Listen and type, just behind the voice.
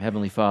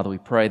Heavenly Father, we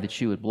pray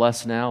that you would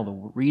bless now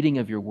the reading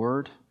of your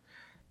word.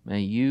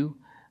 May you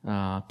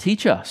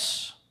teach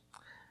us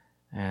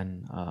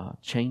and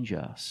change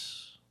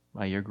us.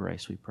 By your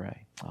grace we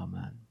pray.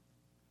 Amen.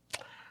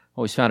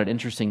 Always found it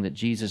interesting that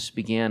Jesus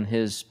began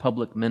his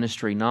public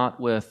ministry not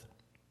with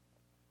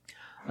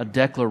a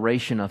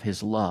declaration of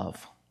his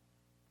love,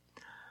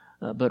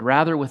 but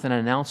rather with an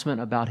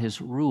announcement about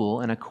his rule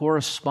and a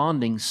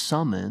corresponding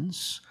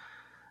summons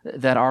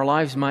that our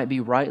lives might be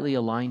rightly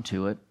aligned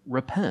to it.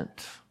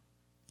 Repent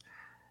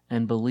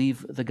and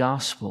believe the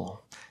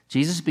gospel.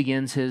 Jesus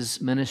begins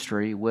his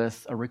ministry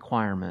with a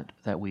requirement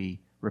that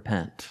we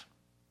repent.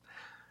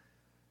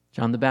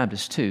 John the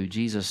Baptist, too,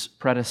 Jesus'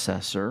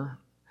 predecessor,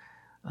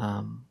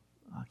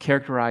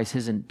 characterized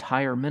his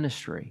entire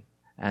ministry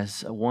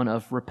as one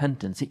of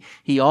repentance.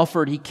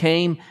 He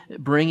came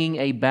bringing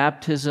a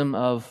baptism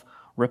of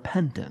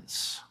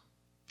repentance.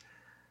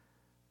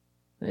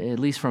 At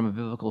least from a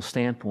biblical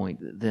standpoint,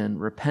 then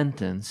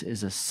repentance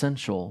is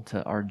essential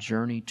to our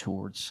journey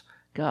towards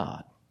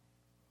God.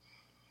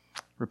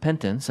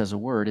 Repentance, as a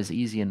word, is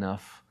easy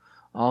enough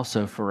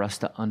also for us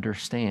to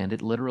understand.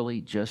 It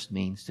literally just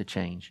means to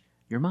change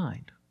your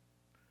mind.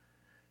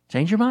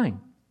 Change your mind.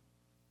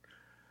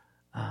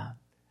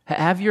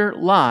 Have your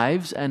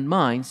lives and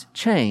minds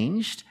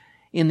changed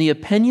in the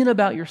opinion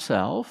about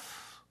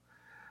yourself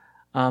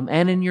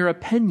and in your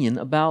opinion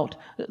about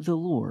the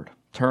Lord.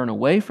 Turn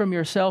away from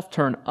yourself,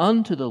 turn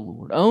unto the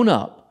Lord. Own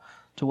up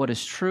to what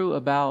is true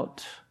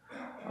about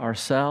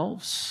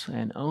ourselves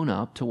and own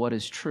up to what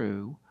is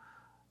true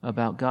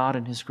about God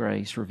and His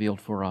grace revealed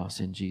for us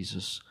in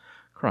Jesus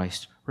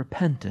Christ.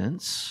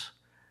 Repentance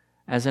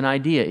as an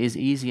idea is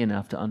easy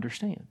enough to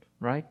understand,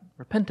 right?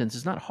 Repentance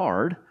is not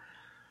hard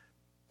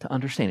to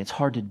understand. It's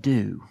hard to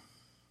do.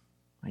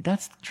 Right?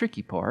 That's the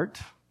tricky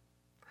part.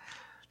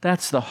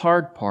 That's the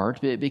hard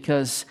part,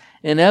 because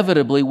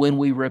inevitably when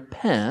we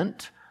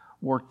repent,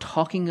 we're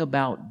talking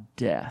about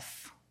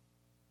death,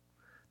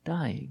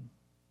 dying.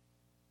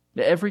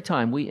 Every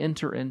time we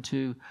enter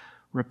into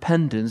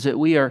repentance, that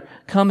we are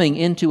coming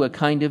into a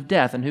kind of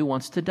death. And who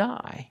wants to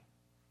die?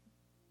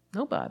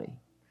 Nobody.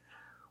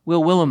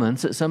 Will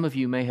Willimans, some of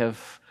you may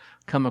have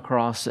come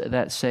across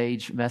that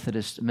sage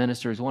Methodist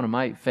minister, is one of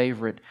my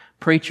favorite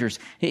preachers.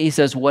 He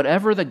says,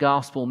 whatever the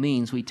gospel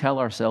means, we tell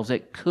ourselves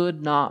it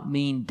could not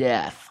mean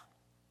death.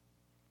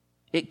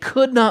 It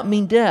could not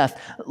mean death.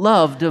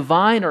 Love,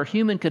 divine or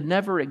human, could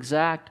never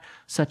exact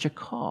such a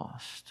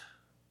cost.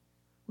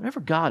 Whatever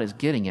God is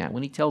getting at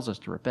when He tells us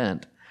to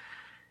repent,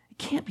 it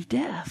can't be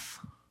death.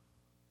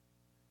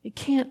 It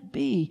can't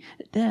be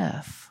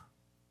death.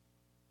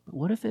 But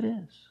what if it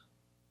is?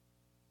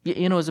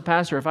 You know, as a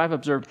pastor, if I've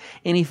observed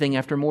anything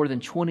after more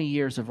than 20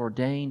 years of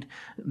ordained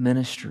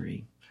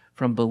ministry,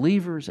 from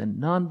believers and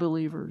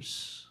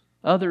non-believers,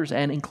 others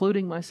and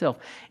including myself,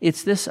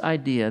 it's this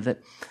idea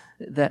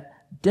that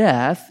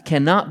death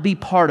cannot be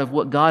part of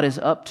what God is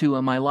up to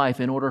in my life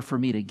in order for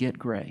me to get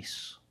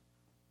grace.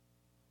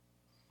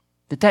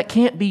 That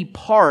can't be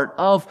part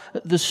of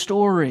the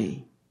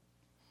story.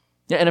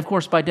 And of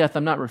course, by death,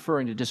 I'm not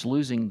referring to just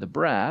losing the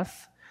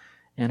breath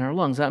in our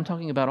lungs. I'm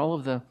talking about all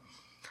of the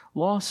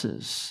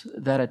losses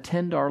that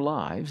attend our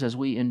lives as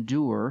we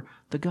endure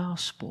the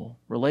gospel.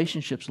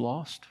 Relationships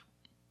lost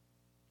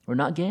or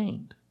not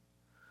gained.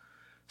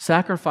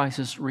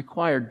 Sacrifices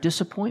required.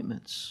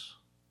 Disappointments.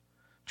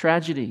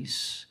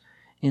 Tragedies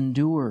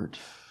endured.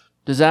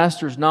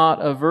 Disasters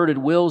not averted.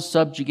 Wills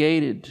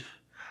subjugated.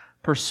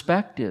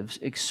 Perspectives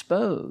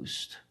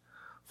exposed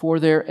for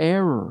their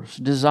errors.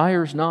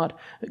 Desires not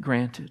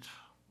granted.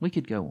 We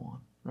could go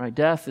on, right?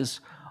 Death is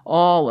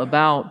all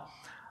about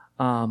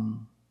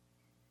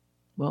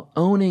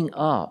owning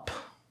up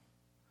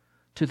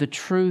to the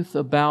truth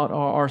about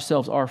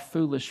ourselves, our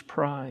foolish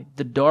pride,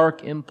 the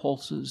dark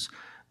impulses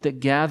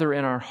that gather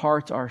in our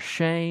hearts, our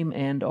shame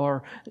and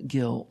our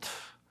guilt.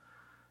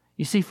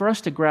 You see, for us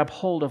to grab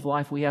hold of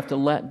life, we have to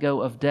let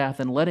go of death,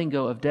 and letting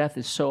go of death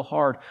is so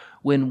hard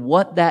when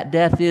what that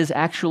death is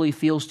actually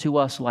feels to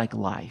us like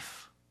life.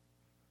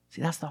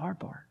 See, that's the hard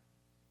part.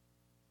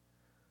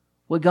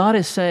 What God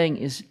is saying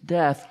is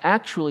death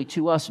actually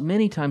to us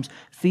many times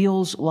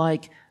feels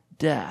like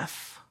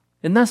death.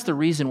 And that's the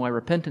reason why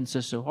repentance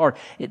is so hard.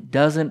 It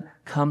doesn't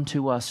come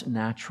to us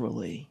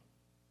naturally.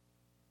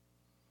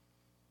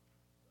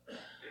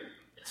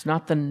 It's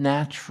not the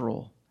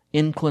natural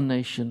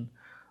inclination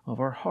of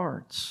our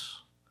hearts.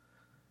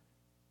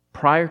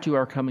 Prior to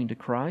our coming to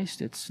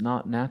Christ, it's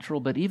not natural,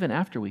 but even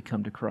after we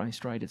come to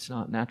Christ, right, it's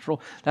not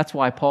natural. That's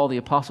why Paul the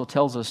Apostle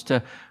tells us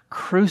to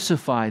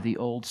crucify the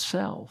old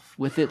self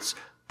with its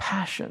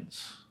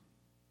passions.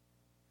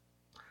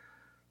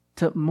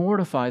 To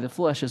mortify the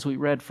flesh, as we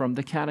read from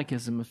the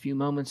Catechism a few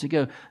moments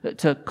ago,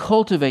 to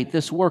cultivate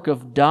this work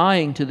of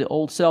dying to the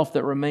old self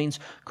that remains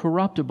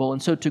corruptible.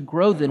 And so to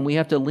grow then, we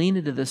have to lean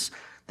into this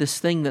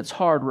thing that's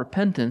hard,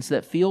 repentance,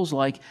 that feels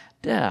like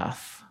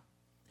death.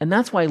 And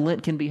that's why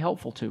Lent can be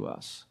helpful to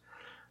us.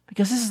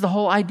 Because this is the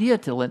whole idea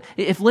to Lent.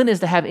 If Lent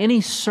is to have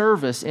any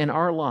service in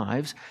our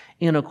lives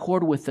in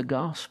accord with the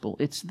gospel,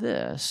 it's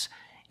this.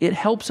 it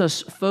helps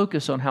us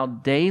focus on how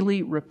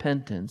daily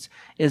repentance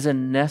is a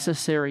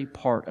necessary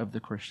part of the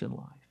Christian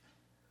life.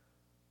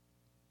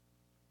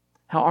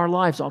 How our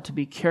lives ought to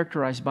be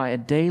characterized by a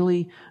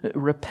daily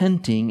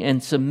repenting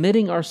and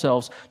submitting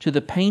ourselves to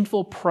the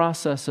painful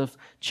process of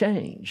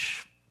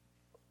change.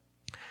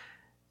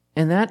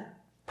 And that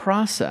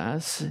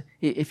process,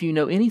 if you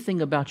know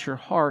anything about your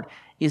heart,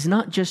 is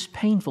not just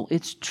painful,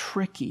 it's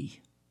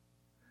tricky.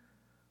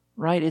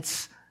 Right?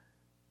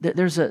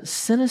 There's a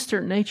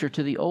sinister nature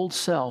to the old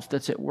self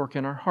that's at work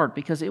in our heart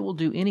because it will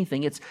do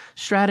anything. Its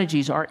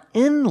strategies are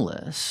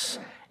endless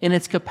in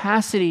its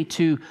capacity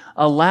to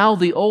allow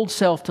the old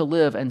self to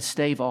live and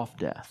stave off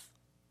death,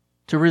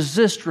 to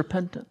resist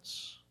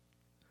repentance.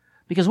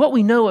 Because what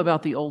we know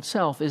about the old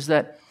self is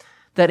that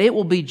it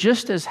will be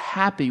just as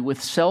happy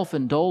with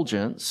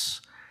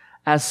self-indulgence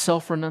as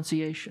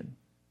self-renunciation.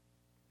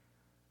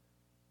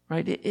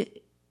 Right?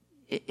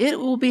 It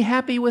will be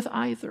happy with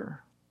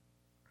either.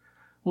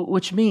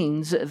 Which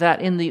means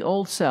that in the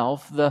old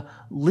self, the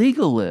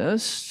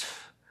legalist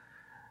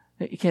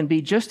can be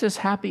just as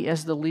happy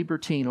as the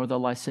libertine or the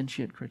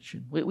licentiate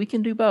Christian. We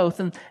can do both,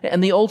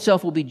 and the old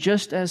self will be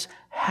just as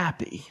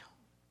happy.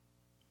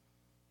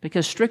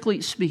 Because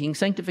strictly speaking,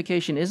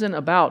 sanctification isn't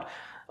about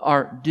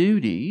our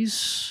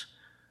duties,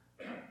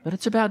 but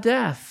it's about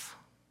death.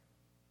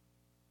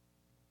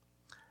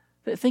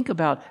 Think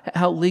about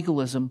how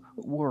legalism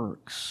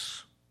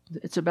works.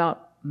 It's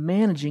about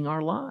managing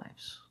our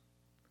lives.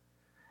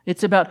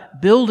 It's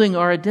about building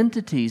our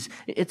identities.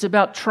 It's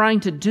about trying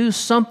to do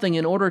something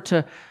in order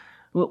to,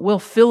 we'll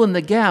fill in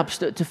the gaps,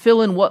 to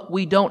fill in what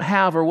we don't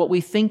have or what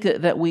we think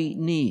that we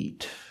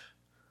need.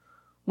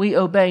 We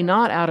obey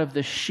not out of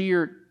the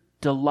sheer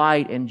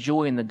delight and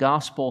joy in the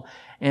gospel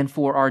and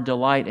for our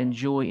delight and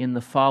joy in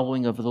the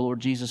following of the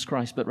Lord Jesus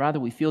Christ, but rather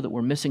we feel that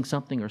we're missing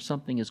something or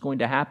something is going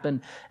to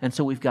happen, and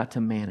so we've got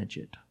to manage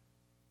it.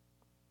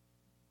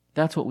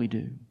 That's what we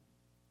do.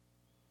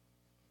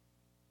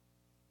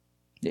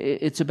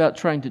 It's about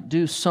trying to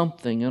do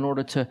something in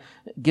order to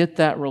get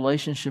that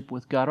relationship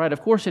with God right.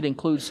 Of course, it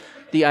includes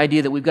the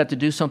idea that we've got to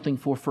do something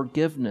for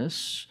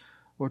forgiveness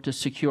or to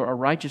secure our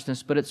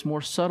righteousness, but it's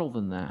more subtle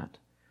than that.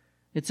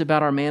 It's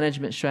about our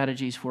management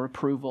strategies for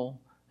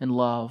approval and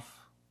love,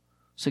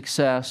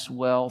 success,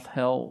 wealth,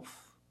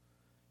 health.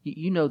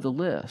 You know the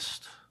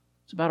list.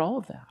 It's about all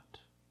of that.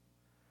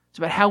 It's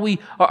about how we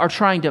are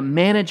trying to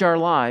manage our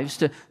lives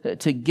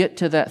to get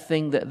to that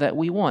thing that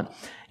we want.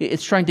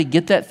 It's trying to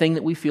get that thing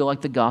that we feel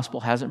like the gospel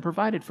hasn't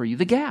provided for you,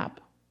 the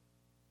gap.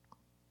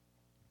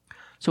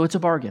 So it's a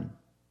bargain.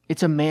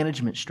 It's a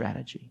management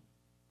strategy.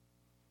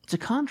 It's a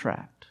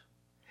contract.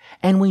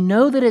 And we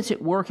know that it's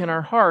at work in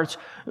our hearts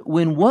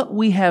when what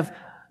we have,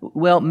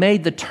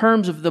 made the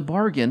terms of the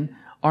bargain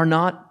are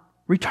not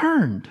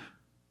returned.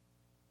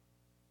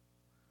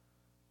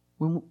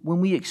 When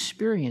we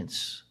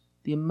experience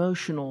the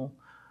emotional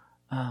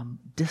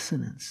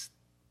dissonance,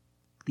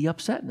 the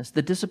upsetness,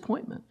 the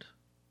disappointment,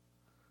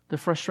 the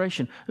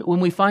frustration.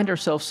 When we find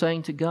ourselves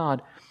saying to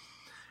God,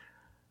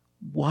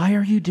 "Why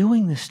are you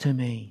doing this to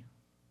me?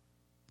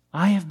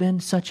 I have been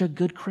such a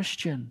good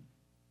Christian.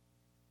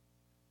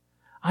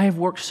 I have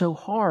worked so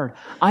hard.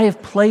 I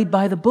have played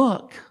by the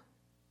book.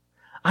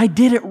 I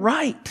did it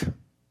right.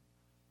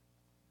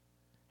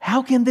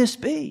 How can this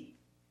be?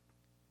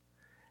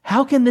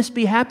 How can this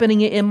be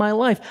happening in my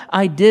life?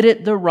 I did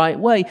it the right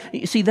way."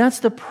 You see, that's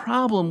the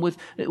problem with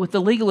the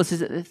legalist,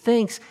 is that it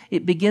thinks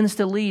it begins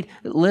to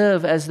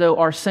live as though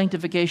our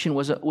sanctification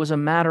was a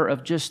matter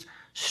of just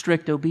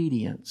strict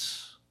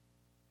obedience.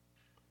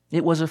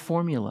 It was a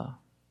formula.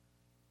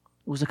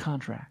 It was a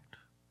contract.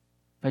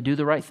 If I do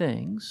the right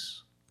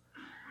things,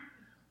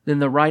 then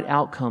the right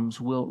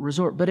outcomes will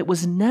resort. But it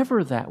was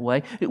never that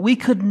way. We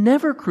could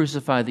never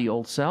crucify the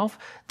old self.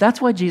 That's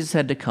why Jesus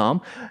had to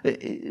come.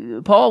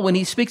 Paul, when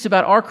he speaks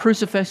about our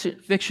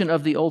crucifixion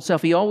of the old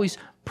self, he always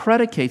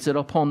predicates it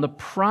upon the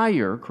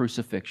prior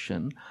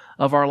crucifixion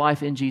of our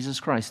life in Jesus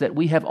Christ, that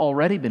we have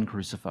already been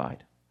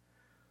crucified.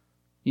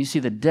 You see,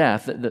 the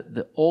death,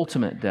 the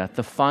ultimate death,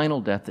 the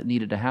final death that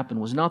needed to happen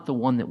was not the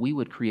one that we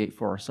would create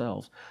for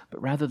ourselves,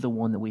 but rather the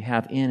one that we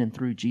have in and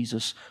through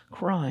Jesus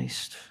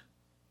Christ.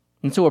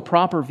 And so a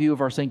proper view of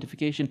our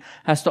sanctification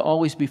has to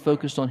always be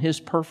focused on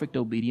His perfect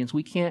obedience.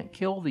 We can't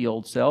kill the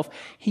old self.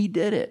 He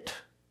did it.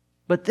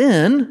 But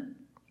then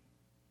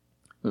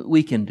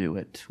we can do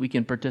it. We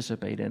can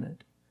participate in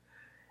it.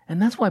 And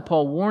that's why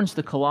Paul warns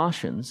the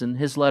Colossians in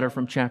his letter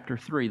from chapter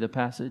 3, the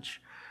passage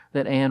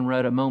that Ann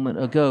read a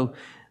moment ago.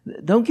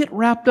 Don't get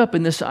wrapped up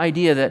in this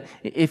idea that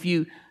if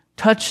you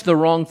touch the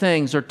wrong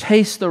things or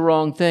taste the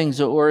wrong things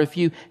or if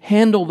you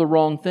handle the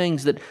wrong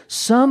things, that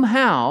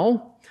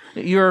somehow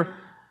you're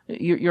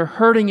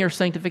hurting your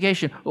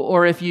sanctification.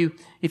 Or if you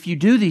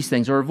do these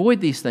things or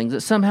avoid these things,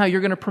 that somehow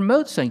you're going to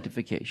promote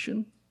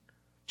sanctification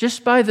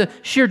just by the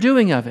sheer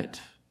doing of it.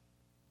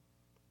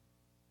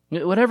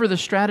 Whatever the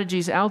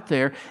strategies out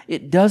there,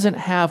 it doesn't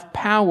have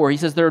power. He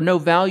says there are no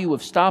value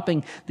of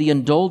stopping the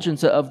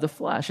indulgence of the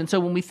flesh. And so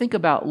when we think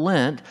about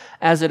Lent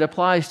as it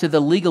applies to the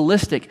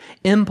legalistic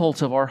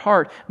impulse of our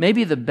heart,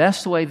 maybe the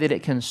best way that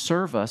it can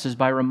serve us is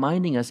by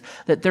reminding us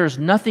that there's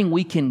nothing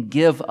we can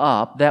give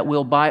up that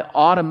will, by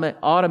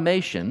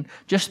automation,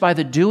 just by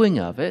the doing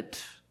of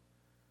it,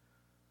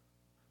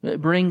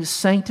 bring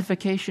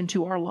sanctification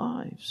to our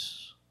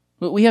lives.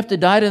 But we have to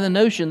die to the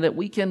notion that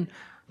we can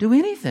do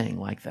anything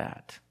like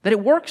that it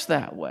works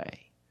that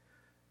way.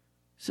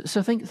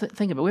 So think of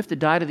it. We have to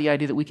die to the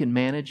idea that we can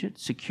manage it,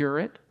 secure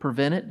it,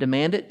 prevent it,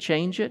 demand it,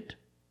 change it,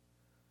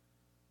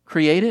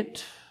 create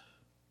it,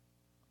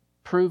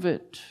 prove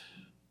it.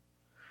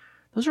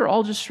 Those are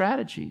all just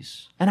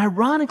strategies. And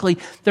ironically,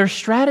 they're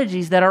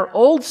strategies that our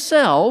old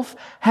self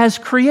has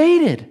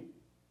created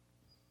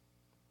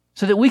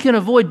so that we can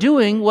avoid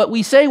doing what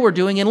we say we're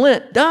doing in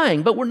Lent,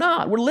 dying, but we're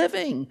not. We're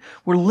living.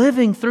 We're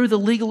living through the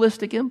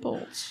legalistic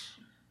impulse.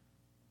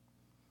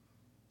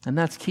 And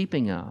that's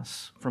keeping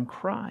us from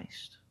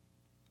Christ.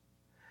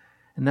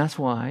 And that's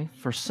why,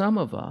 for some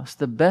of us,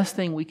 the best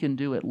thing we can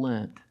do at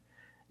Lent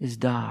is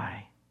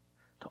die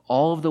to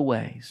all of the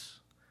ways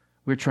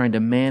we're trying to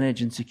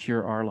manage and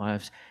secure our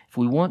lives. If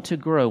we want to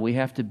grow, we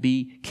have to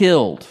be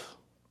killed.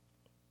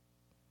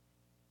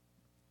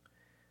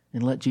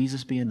 And let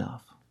Jesus be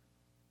enough.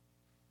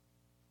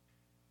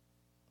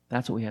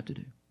 That's what we have to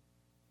do.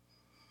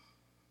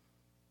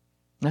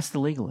 That's the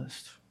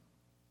legalist.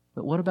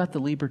 But what about the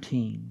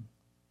libertine?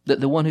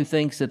 The one who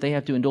thinks that they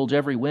have to indulge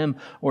every whim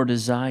or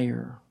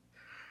desire.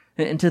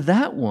 And to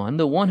that one,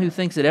 the one who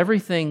thinks that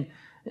everything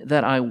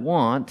that I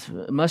want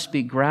must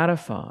be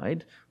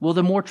gratified, well,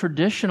 the more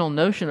traditional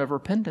notion of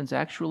repentance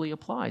actually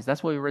applies.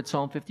 That's why we read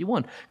Psalm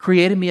 51.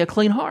 Create in me a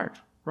clean heart,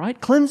 right?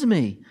 Cleanse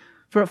me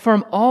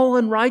from all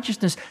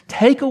unrighteousness.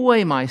 Take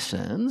away my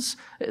sins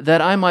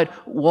that I might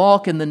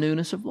walk in the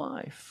newness of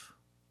life.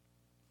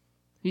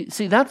 You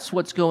see, that's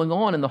what's going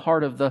on in the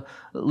heart of the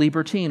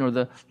libertine or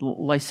the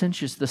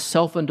licentious, the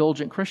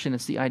self-indulgent Christian.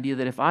 It's the idea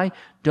that if I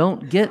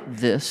don't get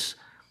this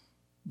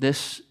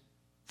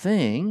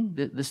thing,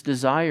 this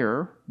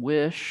desire,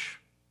 wish,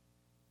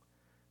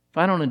 if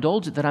I don't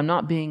indulge it, that I'm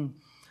not going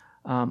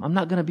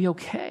to be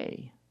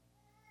okay.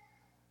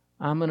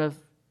 I'm going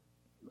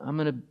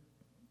to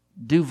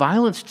do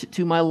violence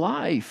to my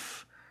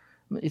life.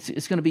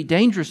 It's going to be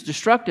dangerous,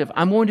 destructive.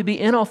 I'm going to be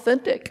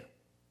inauthentic.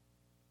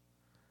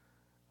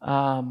 It's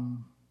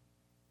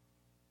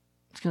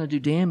going to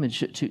do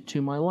damage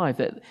to my life.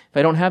 If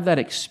I don't have that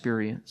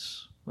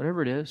experience,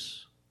 whatever it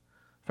is,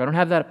 if I don't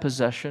have that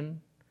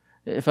possession,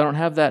 if I don't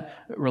have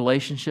that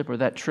relationship or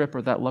that trip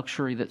or that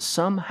luxury, that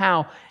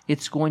somehow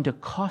it's going to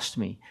cost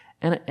me.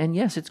 And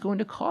yes, it's going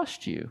to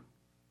cost you.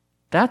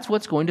 That's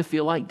what's going to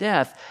feel like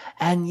death.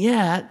 And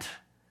yet,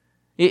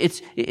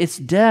 it's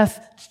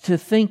death to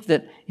think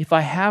that if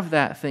I have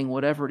that thing,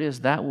 whatever it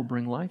is, that will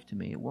bring life to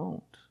me. It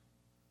won't.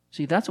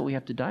 See, that's what we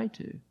have to die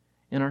to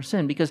in our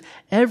sin, because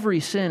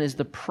every sin is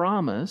the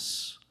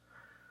promise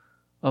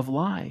of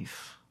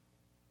life,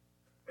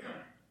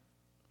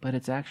 but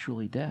it's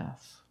actually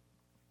death.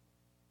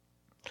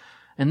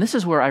 And this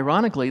is where,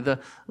 ironically, the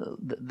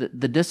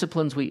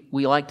disciplines we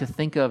like to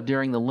think of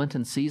during the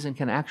Lenten season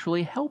can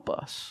actually help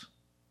us,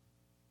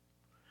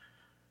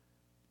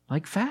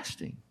 like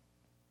fasting,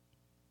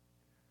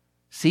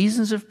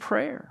 seasons of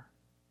prayer,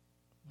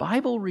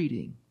 Bible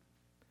reading,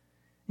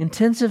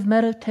 intensive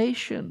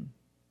meditation,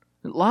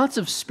 lots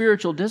of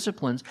spiritual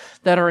disciplines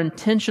that are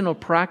intentional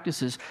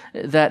practices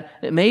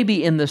that may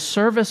be in the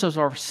service of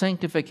our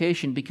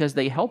sanctification because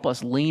they help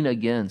us lean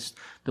against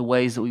the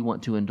ways that we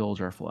want to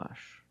indulge our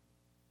flesh.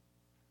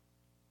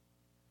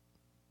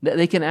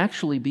 They can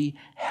actually be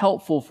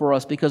helpful for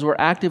us because we're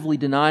actively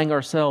denying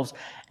ourselves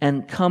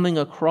and coming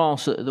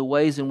across the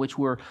ways in which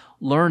we're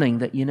learning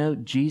that,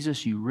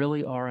 Jesus, you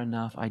really are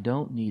enough. I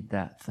don't need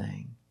that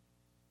thing.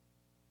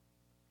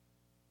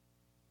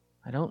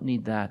 I don't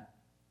need that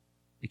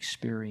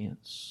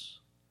experience,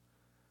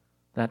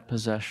 that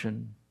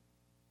possession,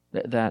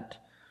 that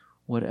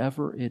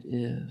whatever it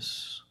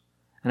is.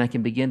 And I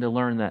can begin to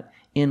learn that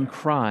in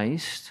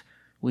Christ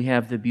we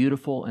have the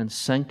beautiful and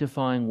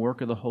sanctifying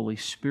work of the Holy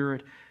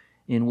Spirit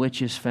in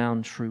which is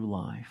found true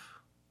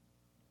life.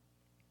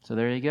 So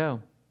there you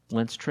go.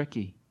 Lent's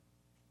tricky.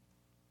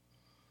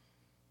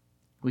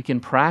 We can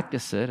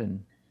practice it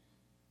and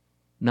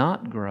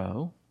not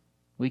grow.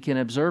 We can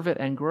observe it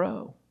and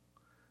grow.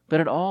 But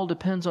it all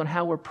depends on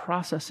how we're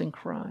processing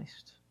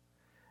Christ,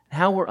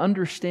 how we're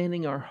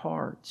understanding our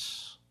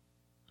hearts.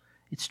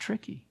 It's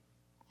tricky.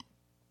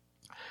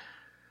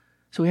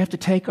 So we have to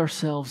take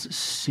ourselves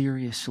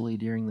seriously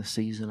during the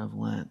season of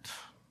Lent.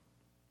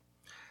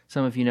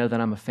 Some of you know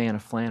that I'm a fan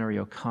of Flannery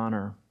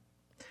O'Connor,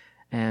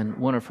 and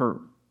one of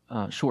her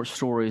short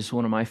stories,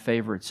 one of my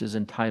favorites, is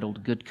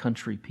entitled Good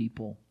Country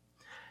People.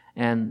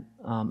 And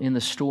in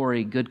the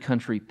story, Good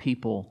Country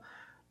People,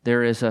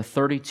 there is a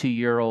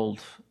 32-year-old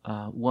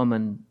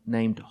woman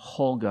named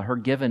Holga. Her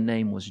given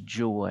name was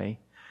Joy.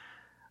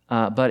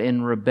 but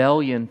in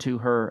rebellion to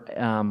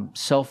her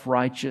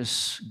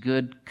self-righteous,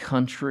 good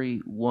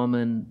country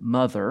woman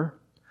mother,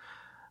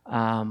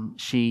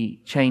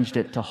 she changed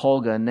it to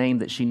Holga, a name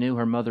that she knew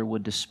her mother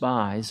would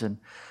despise. And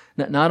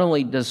not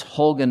only does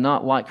Holga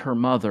not like her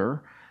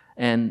mother,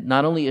 and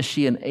not only is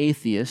she an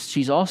atheist,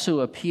 she's also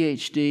a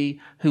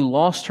PhD who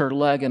lost her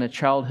leg in a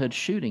childhood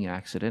shooting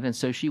accident, and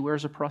so she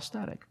wears a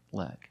prosthetic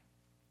leg.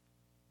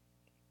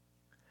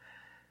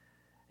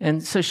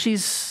 And so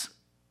she's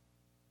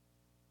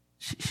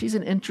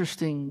an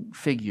interesting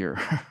figure,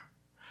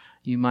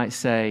 you might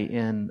say,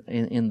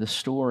 in the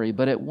story.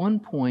 But at one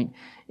point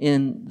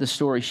in the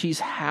story, she's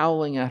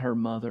howling at her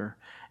mother.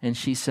 And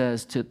she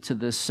says to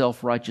this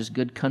self-righteous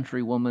good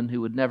country woman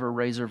who would never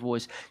raise her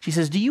voice, she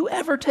says, "Do you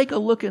ever take a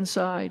look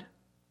inside?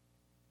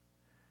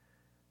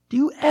 Do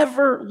you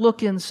ever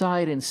look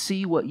inside and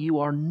see what you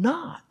are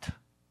not?"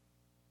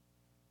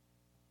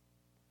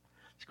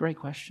 It's a great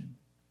question.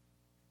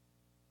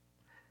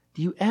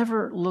 Do you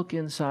ever look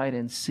inside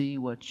and see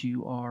what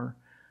you are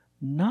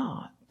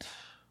not?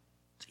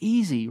 It's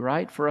easy,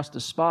 right, for us to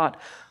spot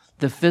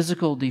the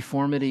physical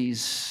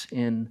deformities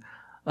in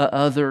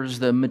others,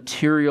 the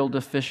material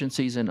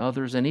deficiencies in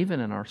others, and even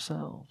in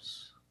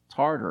ourselves. It's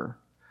harder,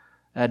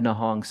 Edna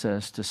Hong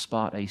says, to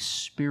spot a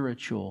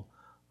spiritual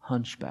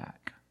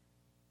hunchback,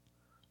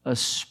 a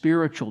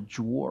spiritual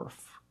dwarf,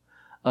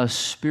 a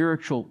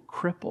spiritual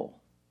cripple.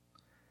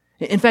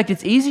 In fact,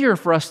 it's easier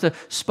for us to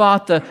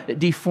spot the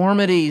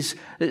deformities,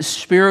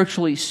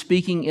 spiritually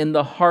speaking, in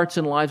the hearts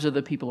and lives of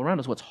the people around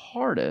us. What's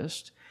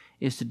hardest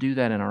is to do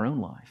that in our own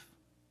life.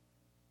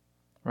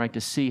 Right?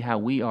 To see how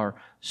we are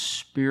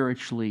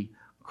spiritually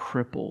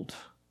crippled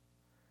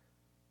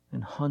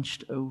and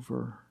hunched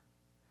over.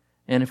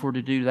 And if we're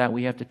to do that,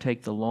 we have to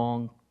take the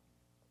long,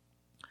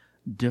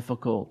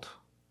 difficult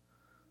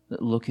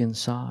look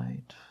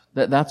inside.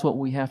 That's what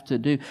we have to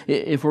do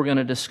if we're going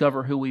to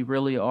discover who we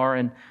really are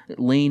and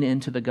lean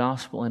into the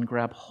gospel and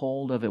grab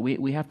hold of it.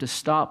 We have to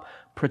stop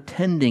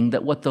pretending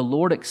that what the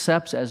Lord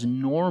accepts as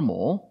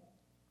normal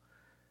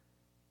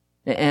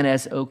and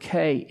as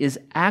okay is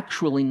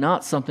actually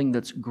not something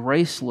that's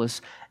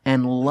graceless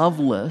and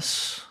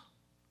loveless.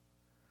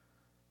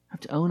 We have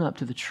to own up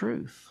to the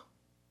truth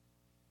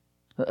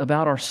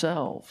about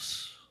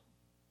ourselves.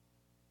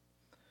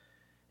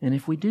 And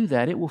if we do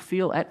that, it will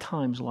feel at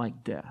times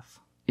like death.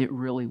 It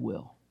really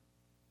will.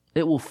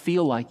 It will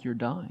feel like you're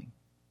dying.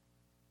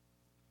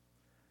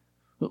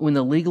 But when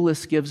the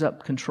legalist gives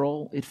up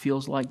control, it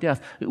feels like death.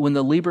 When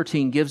the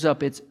libertine gives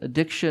up its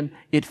addiction,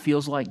 it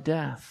feels like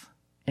death.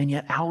 And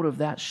yet out of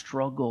that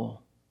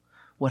struggle,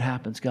 what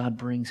happens? God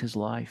brings His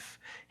life.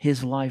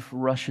 His life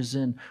rushes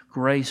in.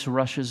 Grace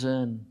rushes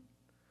in.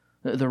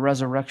 The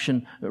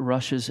resurrection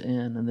rushes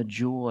in. And the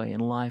joy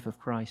and life of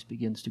Christ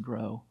begins to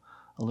grow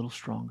a little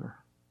stronger.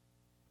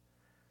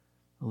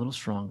 A little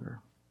stronger.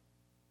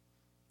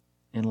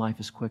 And life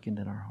is quickened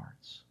in our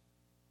hearts.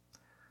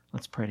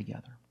 Let's pray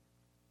together.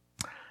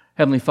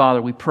 Heavenly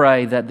Father, we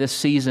pray that this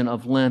season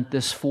of Lent,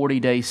 this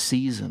 40-day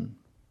season,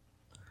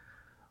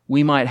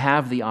 we might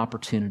have the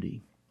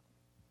opportunity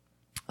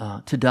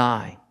to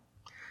die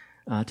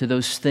to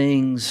those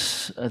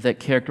things that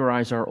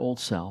characterize our old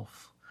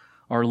self,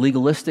 our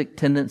legalistic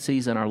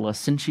tendencies and our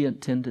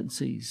licentiate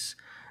tendencies,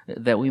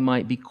 that we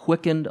might be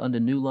quickened unto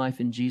new life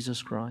in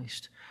Jesus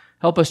Christ.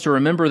 Help us to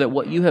remember that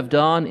what You have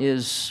done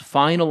is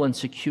final and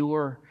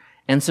secure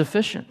and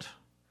sufficient,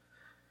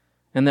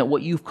 and that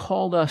what You've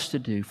called us to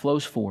do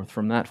flows forth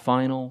from that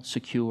final,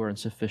 secure, and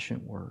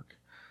sufficient work,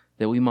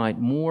 that we might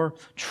more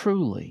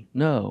truly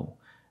know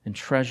and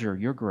treasure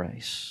Your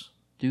grace.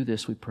 Do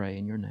this, we pray,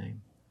 in Your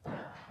name.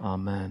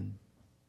 Amen.